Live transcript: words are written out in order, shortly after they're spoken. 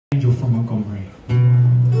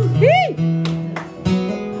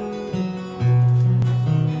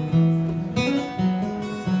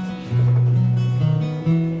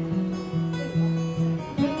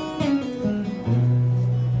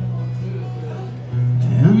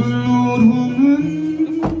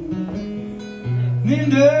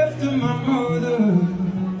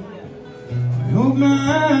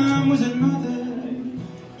was another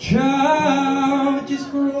child just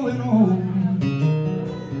growing old.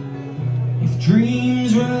 If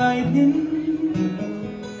dreams were lightning,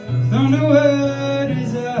 thunder were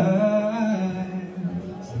his eyes.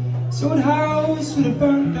 So what house would have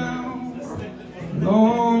burnt down a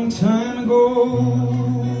long time ago?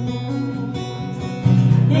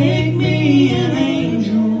 Make me an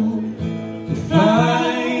angel that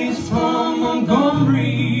flies from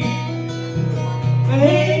Montgomery.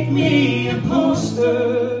 Make me a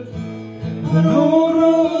poster of an old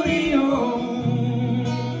rodeo.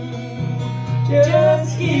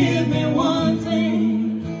 Just give me one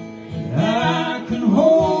thing that I can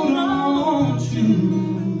hold on to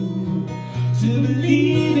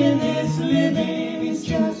believe in this living is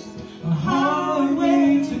just a hard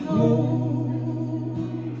way to go.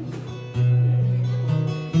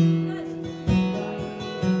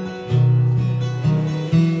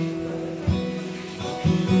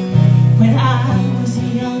 When I was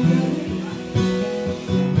younger,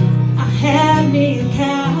 I had me a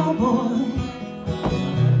cowboy.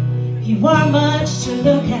 He weren't much to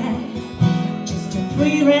look at, just a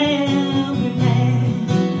free-rambling man.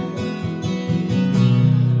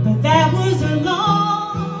 But that was a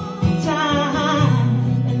long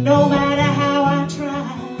time, and no matter how I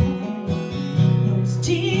tried, those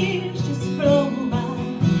tears just flow by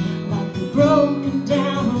like a broken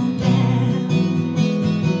down dam.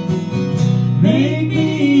 Make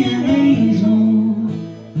me an angel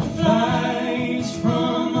that flies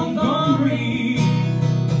from Montgomery.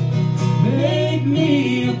 Make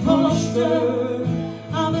me a poster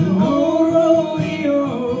of an old rodeo.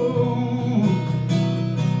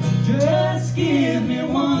 Just give me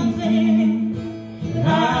one thing that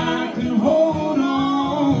I can hold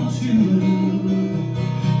on to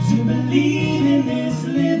believe in this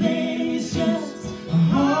living is just a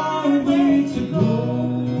hard way to go.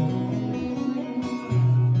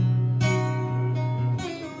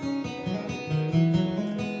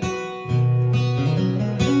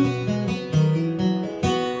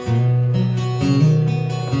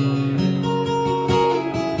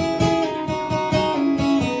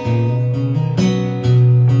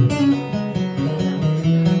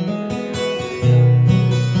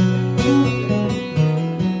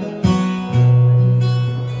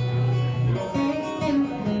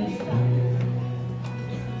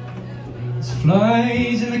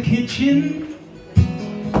 Flies in the kitchen,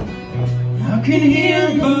 I can hear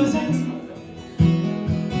them buzzing,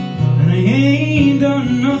 and I ain't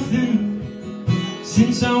done nothing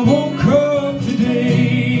since I woke up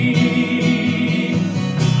today.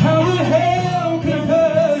 How the hell can a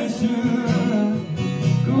person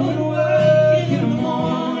go to work in the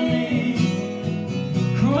morning,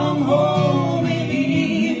 come home in the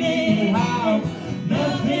evening, have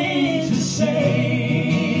nothing to say?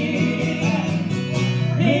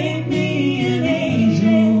 Make me an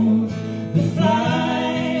angel that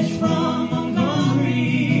flies from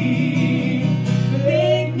Montgomery.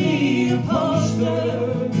 Make me a poster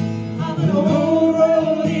of an old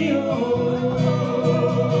rodeo.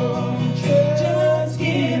 Just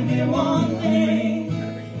give me one thing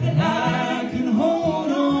that I can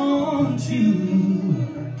hold on to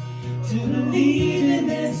believe in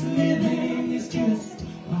this living is just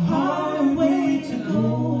a hard way to go.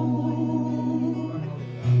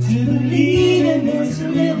 To believe in this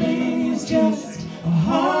living is just a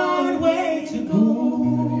hard way to go.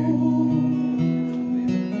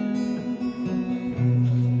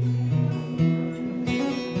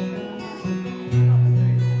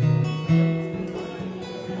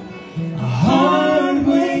 A hard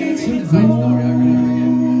way to go.